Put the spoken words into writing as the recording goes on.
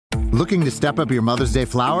Looking to step up your Mother's Day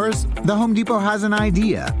flowers? The Home Depot has an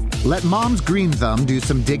idea. Let Mom's Green Thumb do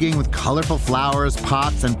some digging with colorful flowers,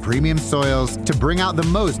 pots, and premium soils to bring out the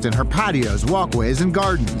most in her patios, walkways, and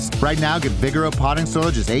gardens. Right now, get Vigoro potting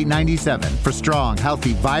soil just $8.97 for strong,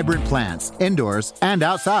 healthy, vibrant plants, indoors and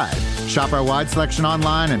outside. Shop our wide selection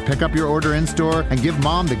online and pick up your order in-store and give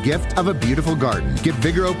Mom the gift of a beautiful garden. Get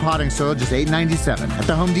Vigoro potting soil just $8.97 at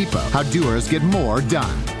the Home Depot. How doers get more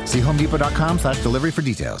done. See homedepot.com/delivery for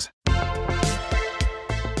details.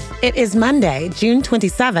 It is Monday, June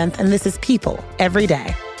 27th, and this is People Every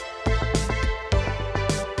Day.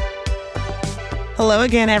 Hello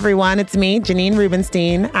again, everyone. It's me, Janine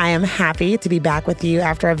Rubenstein. I am happy to be back with you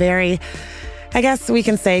after a very, I guess we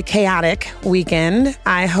can say, chaotic weekend.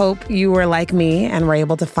 I hope you were like me and were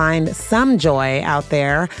able to find some joy out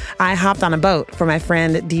there. I hopped on a boat for my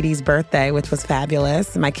friend Dee Dee's birthday, which was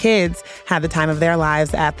fabulous. My kids had the time of their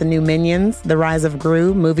lives at the new Minions, The Rise of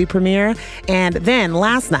Gru movie premiere. And then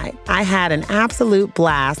last night, I had an absolute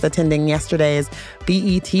blast attending yesterday's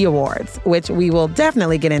BET Awards, which we will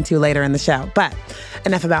definitely get into later in the show. But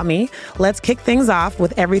enough about me. Let's kick things off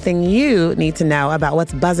with everything you need to know about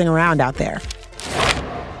what's buzzing around out there.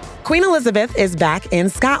 Queen Elizabeth is back in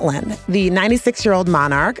Scotland. The 96-year-old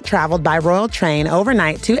monarch traveled by royal train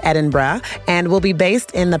overnight to Edinburgh and will be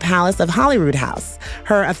based in the Palace of Holyrood House,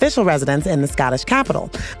 her official residence in the Scottish capital.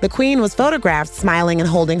 The Queen was photographed smiling and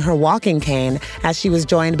holding her walking cane as she was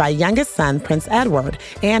joined by youngest son Prince Edward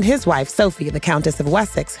and his wife Sophie, the Countess of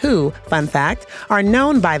Wessex, who, fun fact, are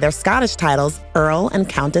known by their Scottish titles Earl and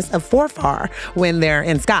Countess of Forfar when they're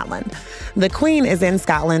in Scotland. The Queen is in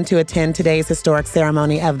Scotland to attend today's historic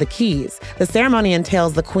ceremony of the keys. The ceremony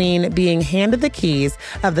entails the Queen being handed the keys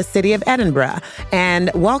of the city of Edinburgh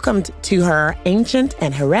and welcomed to her ancient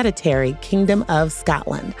and hereditary Kingdom of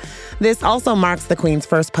Scotland. This also marks the Queen's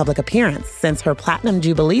first public appearance since her Platinum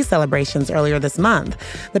Jubilee celebrations earlier this month.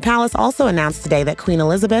 The palace also announced today that Queen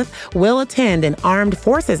Elizabeth will attend an Armed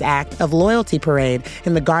Forces Act of Loyalty parade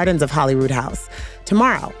in the gardens of Holyrood House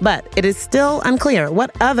tomorrow, but it is still unclear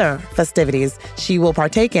what other festivities she will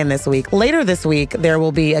partake in this week. Later this week, there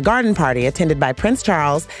will be a garden party attended by Prince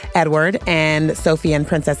Charles, Edward, and Sophie and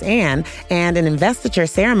Princess Anne, and an investiture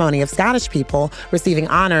ceremony of Scottish people receiving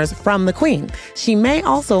honors from the Queen. She may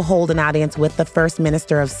also hold an audience with the First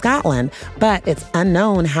Minister of Scotland, but it's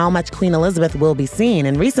unknown how much Queen Elizabeth will be seen.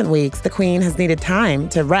 In recent weeks, the Queen has needed time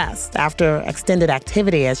to rest after extended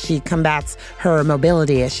activity as she combats her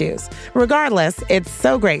mobility issues. Regardless, it's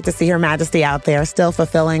so great to see Her Majesty out there still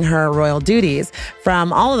fulfilling her royal duties.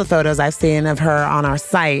 From all of the photos I've seen of her on our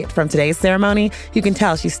site from today's ceremony, you can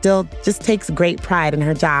tell she still just takes great pride in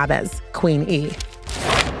her job as Queen E.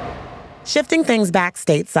 Shifting things back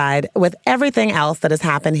stateside, with everything else that has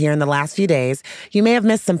happened here in the last few days, you may have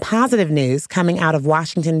missed some positive news coming out of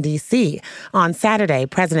Washington, D.C. On Saturday,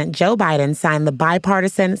 President Joe Biden signed the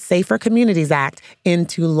bipartisan Safer Communities Act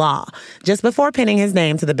into law. Just before pinning his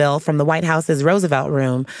name to the bill from the White House's Roosevelt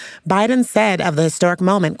Room, Biden said of the historic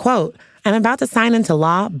moment, quote, "I'm about to sign into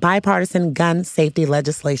law bipartisan gun safety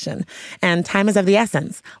legislation, and time is of the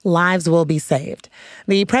essence. Lives will be saved."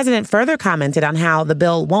 The president further commented on how the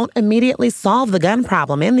bill won't immediately solve the gun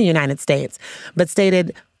problem in the United States, but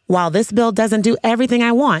stated, "While this bill doesn't do everything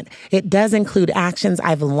I want, it does include actions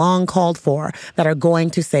I've long called for that are going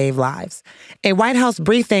to save lives." A White House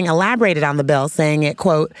briefing elaborated on the bill, saying it,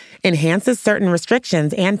 quote, "enhances certain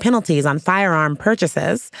restrictions and penalties on firearm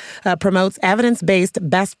purchases, promotes evidence-based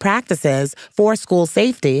best practices for school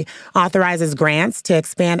safety, authorizes grants to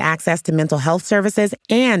expand access to mental health services,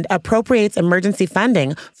 and appropriates emergency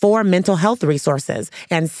funding for mental health resources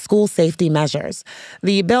and school safety measures."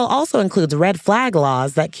 The bill also includes red flag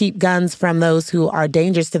laws that keep guns from those who are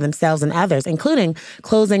dangerous to themselves and others, including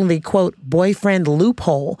closing the, quote, boyfriend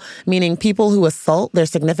loophole, meaning people who assault their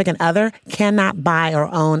significant other cannot buy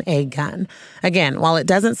or own a gun. Again, while it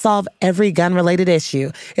doesn't solve every gun-related issue,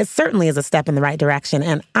 it certainly is a step in the right direction,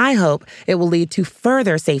 and I hope it will lead to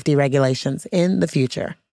further safety regulations in the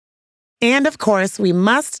future. And of course, we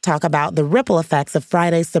must talk about the ripple effects of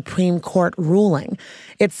Friday's Supreme Court ruling.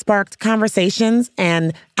 It sparked conversations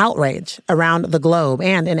and outrage around the globe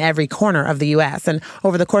and in every corner of the U.S. And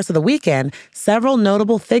over the course of the weekend, several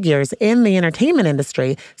notable figures in the entertainment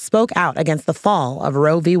industry spoke out against the fall of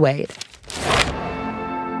Roe v. Wade.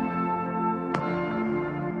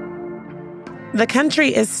 The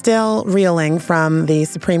country is still reeling from the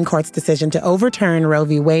Supreme Court's decision to overturn Roe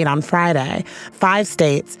v. Wade on Friday. 5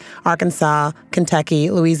 states, Arkansas, Kentucky,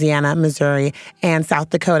 Louisiana, Missouri, and South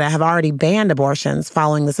Dakota, have already banned abortions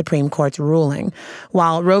following the Supreme Court's ruling.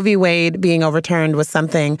 While Roe v. Wade being overturned was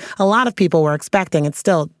something a lot of people were expecting, it's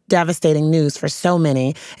still devastating news for so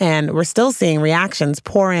many, and we're still seeing reactions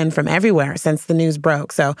pour in from everywhere since the news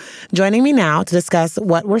broke. So joining me now to discuss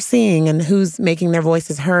what we're seeing and who's making their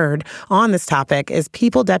voices heard on this topic is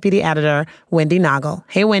People Deputy Editor Wendy Naugle.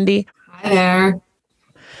 Hey, Wendy. Hi there.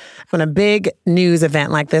 When a big news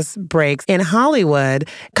event like this breaks in Hollywood, it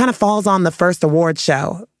kind of falls on the first awards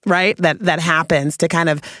show, right? That happens to kind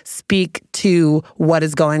of speak to what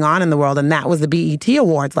is going on in the world. And that was the BET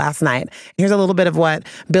Awards last night. Here's a little bit of what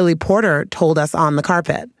Billy Porter told us on the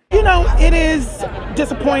carpet. You know, it is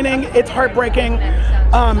disappointing. It's heartbreaking.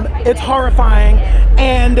 It's horrifying.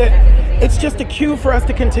 And it's just a cue for us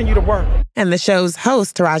to continue to work. And the show's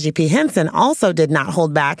host, Taraji P. Henson, also did not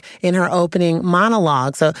hold back in her opening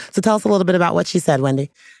monologue. So tell us a little bit about what she said,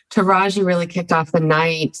 Wendy. Taraji really kicked off the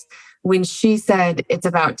night when she said, it's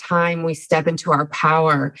about time we step into our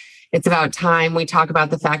power. It's about time we talk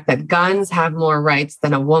about the fact that guns have more rights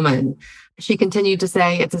than a woman. She continued to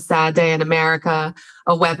say, it's a sad day in America.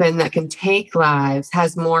 A weapon that can take lives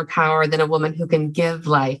has more power than a woman who can give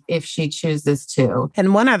life if she chooses to.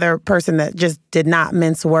 And one other person that just did not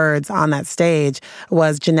mince words on that stage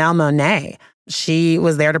was Janelle Monáe. She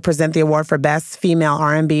was there to present the award for Best Female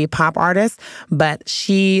R&B Pop Artist, but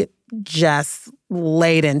she just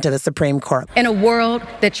laid into the Supreme Court. In a world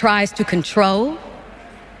that tries to control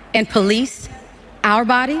and police our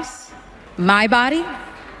bodies, my body,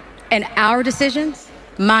 and our decisions,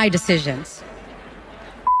 my decisions.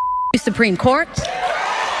 Supreme Court.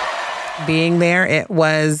 Being there, it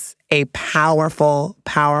was a powerful,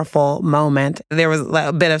 powerful moment. There was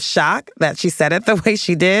a bit of shock that she said it the way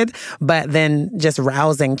she did, but then just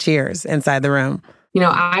rousing cheers inside the room. You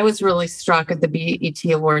know, I was really struck at the BET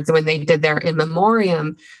Awards when they did their In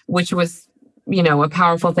Memoriam, which was, you know, a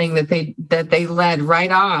powerful thing that they led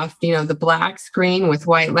right off, you know, the black screen with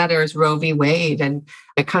white letters, Roe v. Wade. And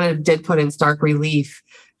it kind of did put in stark relief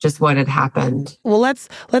just what had happened. Well, let's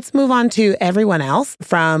move on to everyone else,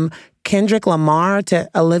 from Kendrick Lamar to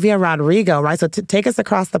Olivia Rodrigo, right? So take us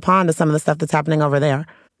across the pond to some of the stuff that's happening over there.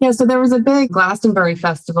 Yeah, so there was a big Glastonbury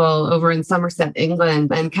festival over in Somerset,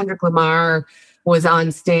 England, and Kendrick Lamar was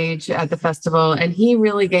on stage at the festival, and he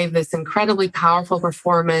really gave this incredibly powerful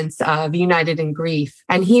performance of United in Grief.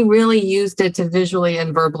 And he really used it to visually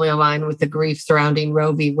and verbally align with the grief surrounding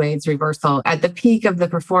Roe v. Wade's reversal. At the peak of the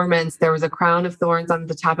performance, there was a crown of thorns on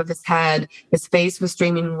the top of his head. His face was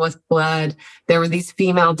streaming with blood. There were these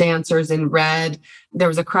female dancers in red. There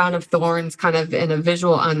was a crown of thorns kind of in a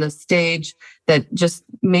visual on the stage that just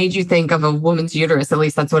made you think of a woman's uterus. At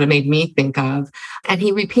least that's what it made me think of. And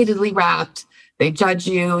he repeatedly rapped, "They judge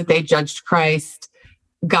you, they judged Christ,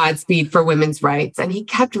 Godspeed for women's rights." And he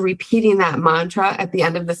kept repeating that mantra at the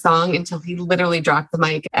end of the song until he literally dropped the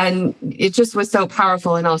mic. And it just was so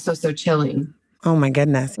powerful and also so chilling. Oh my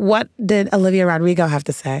goodness. What did Olivia Rodrigo have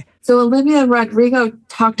to say? So Olivia Rodrigo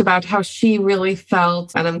talked about how she really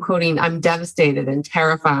felt, and I'm quoting, "I'm devastated and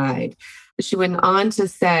terrified." She went on to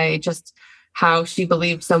say just how she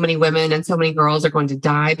believed so many women and so many girls are going to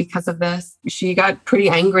die because of this. She got pretty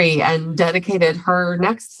angry and dedicated her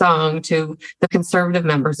next song to the conservative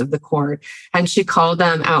members of the court. And she called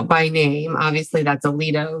them out by name. Obviously, that's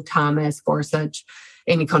Alito, Thomas, Gorsuch,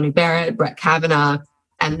 Amy Coney Barrett, Brett Kavanaugh.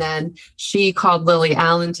 And then she called Lily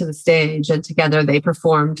Allen to the stage, and together they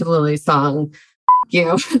performed Lily's song,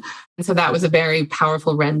 You. And so that was a very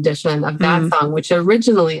powerful rendition of that song, which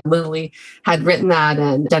originally Lily had written that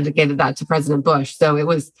and dedicated that to President Bush. So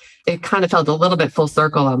it kind of felt a little bit full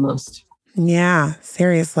circle almost. Yeah,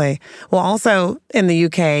 seriously. Well, also in the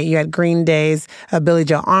UK, you had Green Day's Billie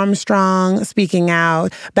Joe Armstrong speaking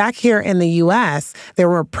out. Back here in the US, there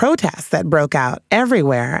were protests that broke out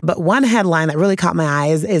everywhere. But one headline that really caught my eye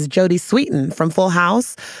is Jodie Sweetin from Full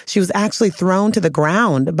House. She was actually thrown to the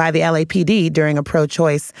ground by the LAPD during a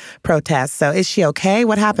pro-choice protest. So is she okay?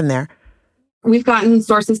 What happened there? We've gotten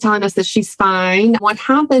sources telling us that she's fine. What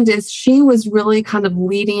happened is she was really kind of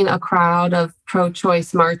leading a crowd of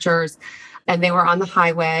pro-choice marchers, and they were on the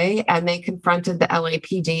highway and they confronted the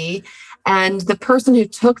LAPD. And the person who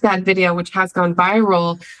took that video, which has gone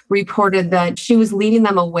viral, reported that she was leading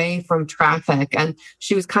them away from traffic. And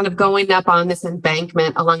she was kind of going up on this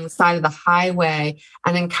embankment along the side of the highway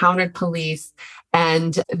and encountered police.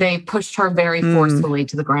 And they pushed her very forcefully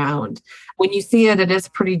to the ground. When you see it, it is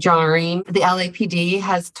pretty jarring. The LAPD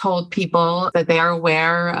has told people that they are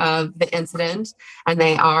aware of the incident and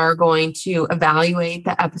they are going to evaluate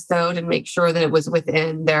the episode and make sure that it was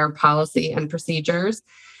within their policy and procedures.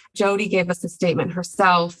 Jodi gave us a statement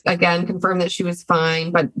herself, again, confirmed that she was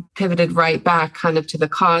fine, but pivoted right back kind of to the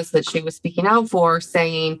cause that she was speaking out for,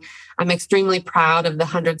 saying, I'm extremely proud of the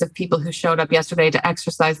hundreds of people who showed up yesterday to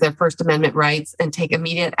exercise their First Amendment rights and take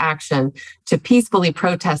immediate action to peacefully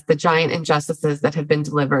protest the giant injustices that have been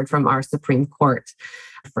delivered from our Supreme Court.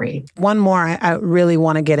 Free. One more I really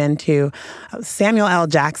want to get into. Samuel L.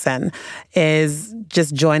 Jackson is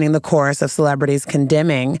just joining the chorus of celebrities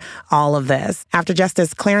condemning all of this after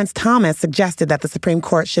Justice Clarence Thomas suggested that the Supreme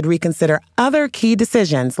Court should reconsider other key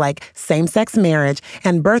decisions like same-sex marriage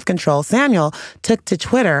and birth control. Samuel took to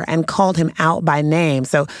Twitter and called him out by name.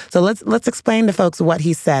 So let's explain to folks what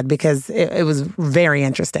he said, because it was very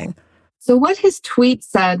interesting. So what his tweet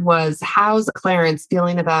said was, how's Clarence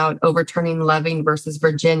feeling about overturning Loving versus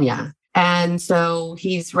Virginia? And so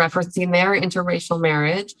he's referencing their interracial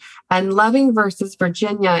marriage. And Loving versus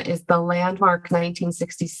Virginia is the landmark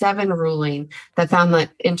 1967 ruling that found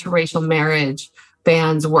that interracial marriage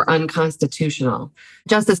bans were unconstitutional.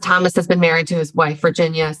 Justice Thomas has been married to his wife,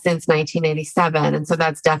 Virginia, since 1987. And so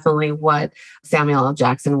that's definitely what Samuel L.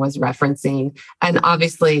 Jackson was referencing, and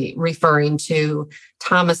obviously referring to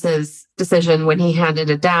Thomas's decision when he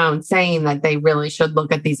handed it down, saying that they really should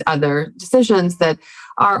look at these other decisions that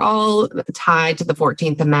are all tied to the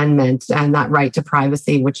 14th Amendment and that right to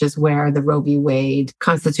privacy, which is where the Roe v. Wade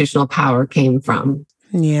constitutional power came from.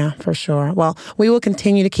 Yeah, for sure. Well, we will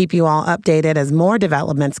continue to keep you all updated as more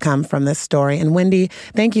developments come from this story. And Wendy,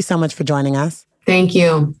 thank you so much for joining us. Thank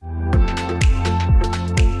you.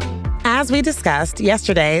 As we discussed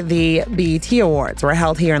yesterday, the BET Awards were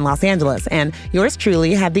held here in Los Angeles, and yours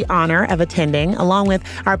truly had the honor of attending, along with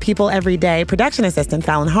our People Everyday production assistant,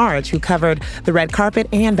 Fallon Harge, who covered the red carpet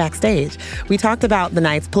and backstage. We talked about the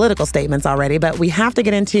night's political statements already, but we have to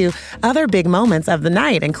get into other big moments of the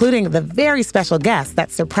night, including the very special guest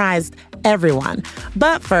that surprised everyone.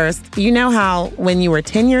 But first, you know how when you were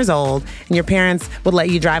 10 years old and your parents would let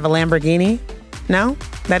you drive a Lamborghini? No?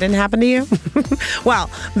 That didn't happen to you? Well,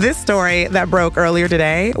 this story that broke earlier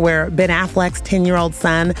today, where Ben Affleck's 10-year-old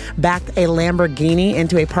son backed a Lamborghini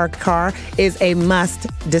into a parked car, is a must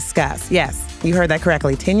discuss. Yes, you heard that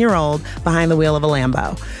correctly. 10-year-old behind the wheel of a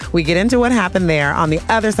Lambo. We get into what happened there on the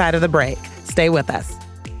other side of the break. Stay with us.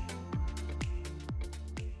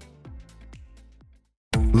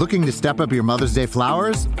 Looking to step up your Mother's Day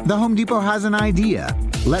flowers? The Home Depot has an idea.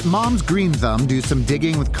 Let Mom's Green Thumb do some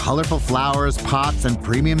digging with colorful flowers, pots, and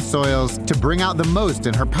premium soils to bring out the most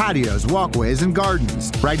in her patios, walkways, and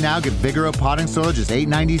gardens. Right now, get Vigoro potting soil just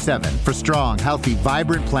 $8.97 for strong, healthy,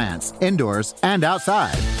 vibrant plants, indoors and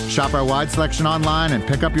outside. Shop our wide selection online and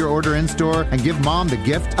pick up your order in-store and give Mom the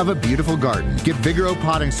gift of a beautiful garden. Get Vigoro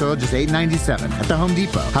potting soil just $8.97 at the Home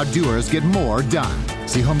Depot. How doers get more done.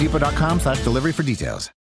 See homedepot.com/delivery for details.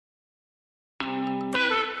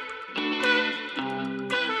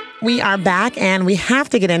 We are back, and we have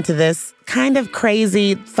to get into this kind of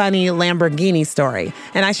crazy, funny Lamborghini story.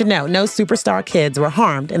 And I should know, no superstar kids were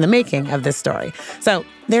harmed in the making of this story. So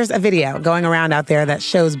there's a video going around out there that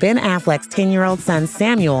shows Ben Affleck's 10-year-old son,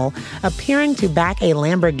 Samuel, appearing to back a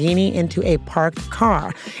Lamborghini into a parked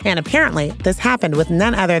car. And apparently, this happened with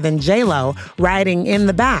none other than J-Lo riding in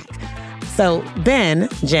the back. So Ben,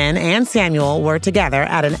 Jen, and Samuel were together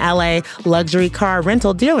at an LA luxury car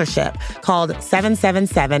rental dealership called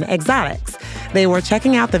 777 Exotics. They were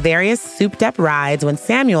checking out the various souped-up rides when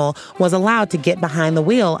Samuel was allowed to get behind the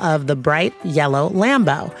wheel of the bright yellow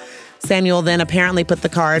Lambo. Samuel then apparently put the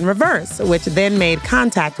car in reverse, which then made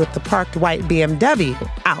contact with the parked white BMW.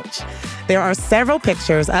 Ouch. There are several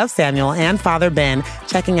pictures of Samuel and Father Ben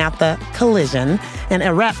checking out the collision, and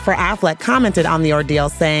a rep for Affleck commented on the ordeal,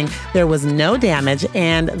 saying there was no damage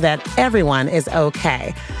and that everyone is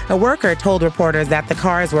okay. A worker told reporters that the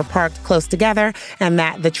cars were parked close together and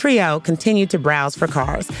that the trio continued to browse for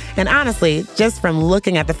cars. And honestly, just from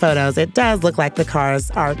looking at the photos, it does look like the cars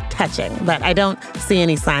are touching, but I don't see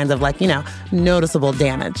any signs of noticeable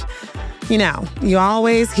damage. You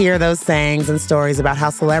always hear those sayings and stories about how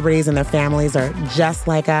celebrities and their families are just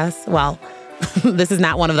like us. Well, this is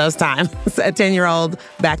not one of those times. A 10-year-old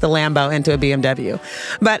backed a Lambo into a BMW.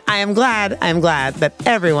 But I'm glad that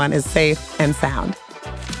everyone is safe and sound.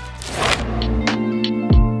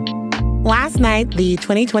 Last night, the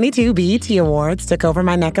 2022 BET Awards took over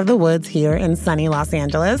my neck of the woods here in sunny Los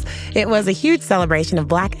Angeles. It was a huge celebration of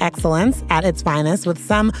Black excellence at its finest, with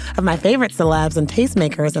some of my favorite celebs and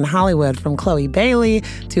tastemakers in Hollywood, from Chloe Bailey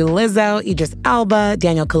to Lizzo, Idris Elba,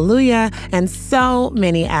 Daniel Kaluuya, and so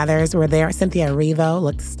many others were there. Cynthia Erivo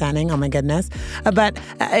looked stunning, oh my goodness. But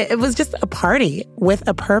it was just a party with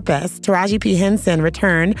a purpose. Taraji P. Henson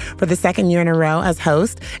returned for the second year in a row as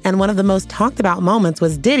host, and one of the most talked about moments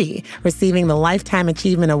was Diddy receiving the Lifetime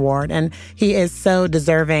Achievement Award, and he is so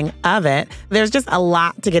deserving of it. There's just a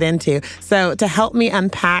lot to get into. So to help me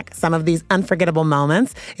unpack some of these unforgettable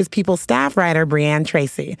moments is People staff writer Brianne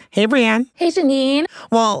Tracy. Hey, Brianne. Hey, Janine.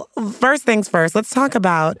 Well, first things first, let's talk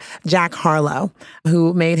about Jack Harlow,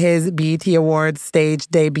 who made his BET Awards stage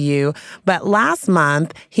debut. But last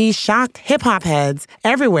month, he shocked hip-hop heads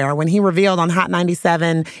everywhere when he revealed on Hot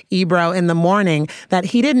 97 Ebro in the Morning that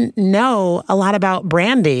he didn't know a lot about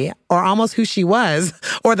Brandy, or almost who she was,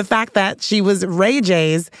 or the fact that she was Ray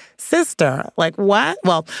J's sister. Like, what?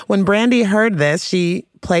 Well, when Brandy heard this, she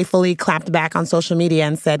playfully clapped back on social media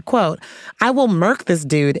and said, quote, "I will murk this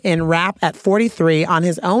dude in rap at 43 on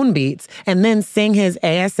his own beats and then sing his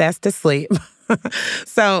ASS to sleep."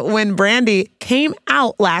 So when Brandy came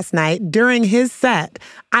out last night during his set,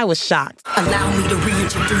 I was shocked. Allow me to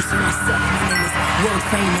reintroduce myself. My name is world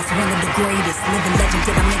famous, one of the greatest living legends.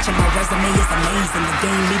 Did I mention my resume is amazing? The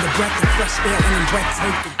game need a breath of fresh air and I'm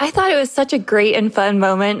breathtaking. I thought it was such a great and fun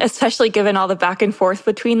moment, especially given all the back and forth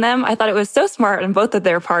between them. I thought it was so smart on both of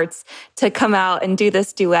their parts to come out and do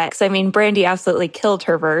this duet. 'Cause, I mean, Brandy absolutely killed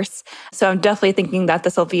her verse. So I'm definitely thinking that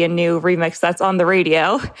this will be a new remix that's on the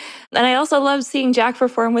radio. And I also loved seeing Jack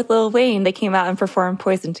perform with Lil Wayne. They came out and performed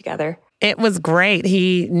Poison together. It was great.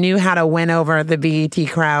 He knew how to win over the BET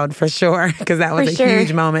crowd for sure, because that was a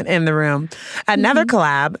huge moment in the room. Another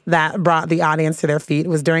collab that brought the audience to their feet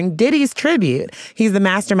was during Diddy's tribute. He's the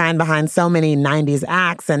mastermind behind so many 90s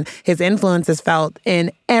acts, and his influence is felt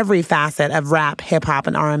in every facet of rap, hip-hop,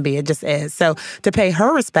 and R&B. It just is. So to pay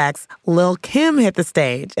her respects, Lil' Kim hit the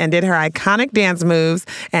stage and did her iconic dance moves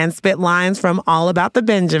and spit lines from All About the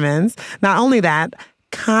Benjamins. Not only that,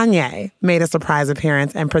 Kanye made a surprise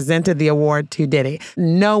appearance and presented the award to Diddy.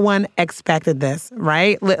 No one expected this,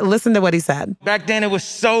 right? Listen to what he said. Back then, it was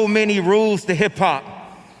so many rules to hip hop,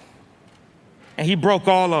 and he broke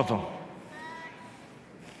all of them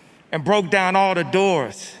and broke down all the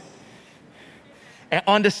doors and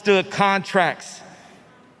understood contracts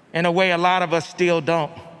in a way a lot of us still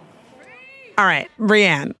don't. All right,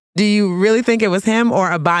 Brianne, do you really think it was him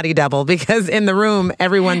or a body double? Because in the room,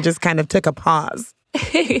 everyone just kind of took a pause.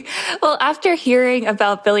 Well, after hearing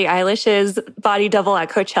about Billie Eilish's body double at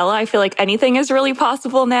Coachella, I feel like anything is really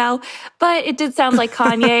possible now. But it did sound like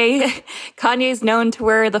Kanye. Kanye's known to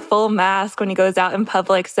wear the full mask when he goes out in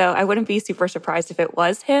public, so I wouldn't be super surprised if it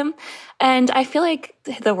was him. And I feel like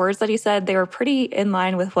the words that he said, they were pretty in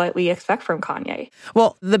line with what we expect from Kanye.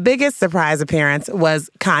 Well, the biggest surprise appearance was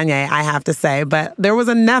Kanye, I have to say, but there was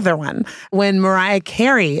another one when Mariah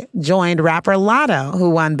Carey joined rapper Latto,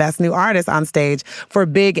 who won Best New Artist, on stage for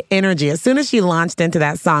Big Energy. As soon as she launched into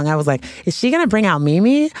that song, I was like, is she going to bring out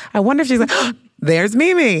Mimi? I wonder if she's like, oh, there's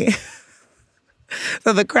Mimi.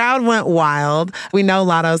 So the crowd went wild. We know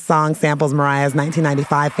Latto's song samples Mariah's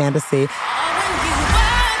 1995 Fantasy.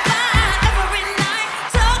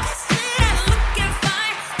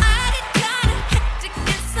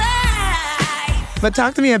 But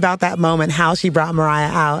talk to me about that moment, how she brought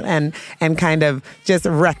Mariah out and kind of just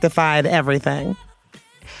rectified everything.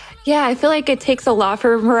 Yeah, I feel like it takes a lot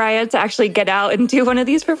for Mariah to actually get out and do one of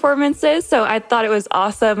these performances. So I thought it was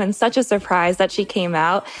awesome and such a surprise that she came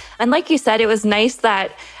out. And like you said, it was nice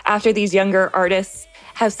that after these younger artists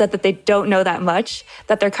have said that they don't know that much,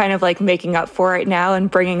 that they're kind of like making up for it now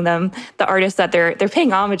and bringing them the artists that they're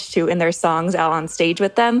paying homage to in their songs out on stage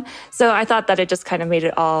with them. So I thought that it just kind of made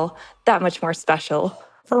it all that much more special.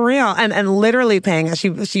 For real. And literally paying,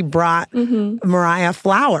 she brought Mariah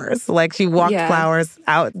flowers. Like she walked flowers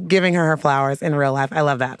out, giving her flowers in real life. I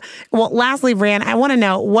love that. Well, lastly, Brianne, I want to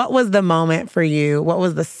know, what was the moment for you? What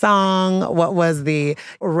was the song? What was the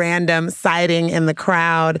random sighting in the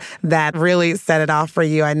crowd that really set it off for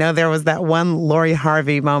you? I know there was that one Lori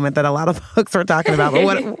Harvey moment that a lot of folks were talking about,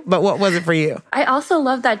 but what was it for you? I also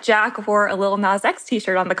love that Jack wore a Lil Nas X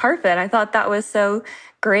t-shirt on the carpet. I thought that was so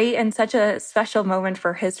great and such a special moment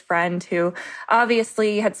for his friend, who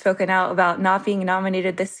obviously had spoken out about not being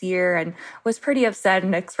nominated this year and was pretty upset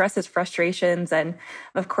and expressed his frustrations. And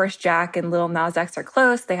of course, Jack and Lil Nas X are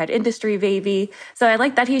close. They had Industry Baby. So I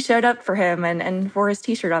like that he showed up for him and wore his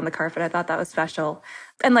t-shirt on the carpet. I thought that was special.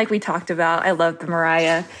 And like we talked about, I loved the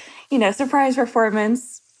Mariah, surprise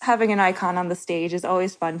performance. having an icon on the stage is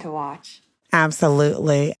always fun to watch.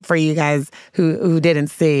 Absolutely. For you guys who didn't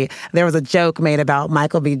see, there was a joke made about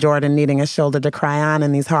Michael B. Jordan needing a shoulder to cry on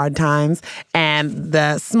in these hard times. And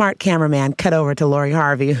the smart cameraman cut over to Lori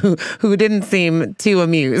Harvey, who didn't seem too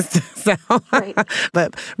amused. So, Right.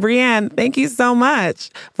 But Brianne, thank you so much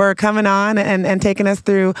for coming on and taking us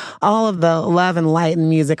through all of the love and light and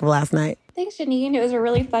music of last night. Thanks, Janine. It was a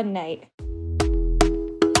really fun night.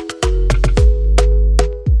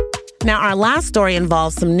 Now, our last story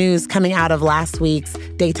involves some news coming out of last week's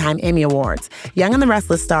Daytime Emmy Awards. Young and the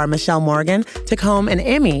Restless star Michelle Morgan took home an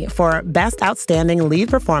Emmy for Best Outstanding Lead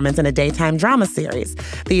Performance in a Daytime Drama Series.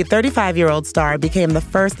 The 35-year-old star became the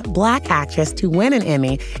first Black actress to win an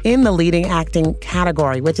Emmy in the leading acting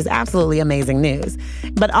category, which is absolutely amazing news.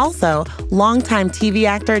 But also, longtime TV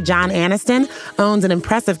actor John Aniston owns an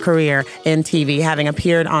impressive career in TV, having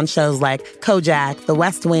appeared on shows like Kojak, The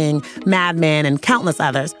West Wing, Mad Men, and countless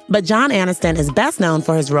others. But John Aniston is best known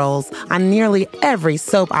for his roles on nearly every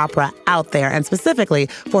soap opera out there, and specifically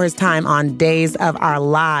for his time on Days of Our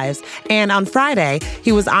Lives. And on Friday,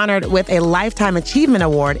 he was honored with a Lifetime Achievement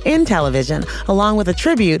Award in television, along with a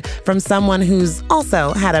tribute from someone who's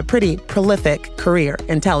also had a pretty prolific career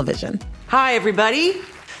in television. Hi, everybody.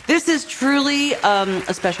 This is truly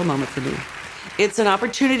a special moment for me. It's an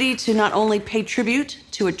opportunity to not only pay tribute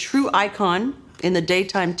to a true icon in the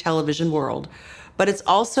daytime television world, but it's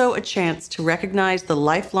also a chance to recognize the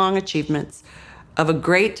lifelong achievements of a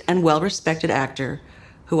great and well-respected actor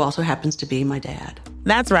who also happens to be my dad.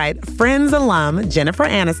 That's right. Friends alum Jennifer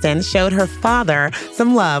Aniston showed her father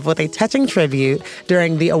some love with a touching tribute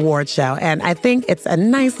during the award show, and I think it's a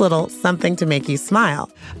nice little something to make you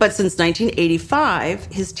smile. But since 1985,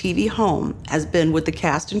 his TV home has been with the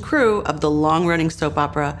cast and crew of the long-running soap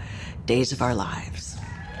opera Days of Our Lives.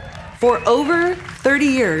 For over 30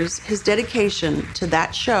 years, his dedication to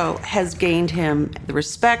that show has gained him the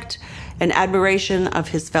respect and admiration of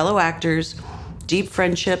his fellow actors, deep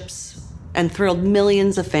friendships, and thrilled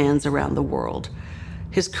millions of fans around the world.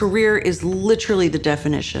 His career is literally the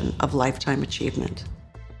definition of lifetime achievement.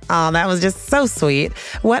 Oh, that was just so sweet.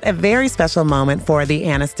 What a very special moment for the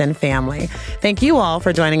Aniston family. Thank you all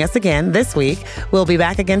for joining us again this week. We'll be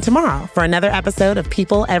back again tomorrow for another episode of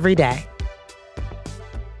People Every Day.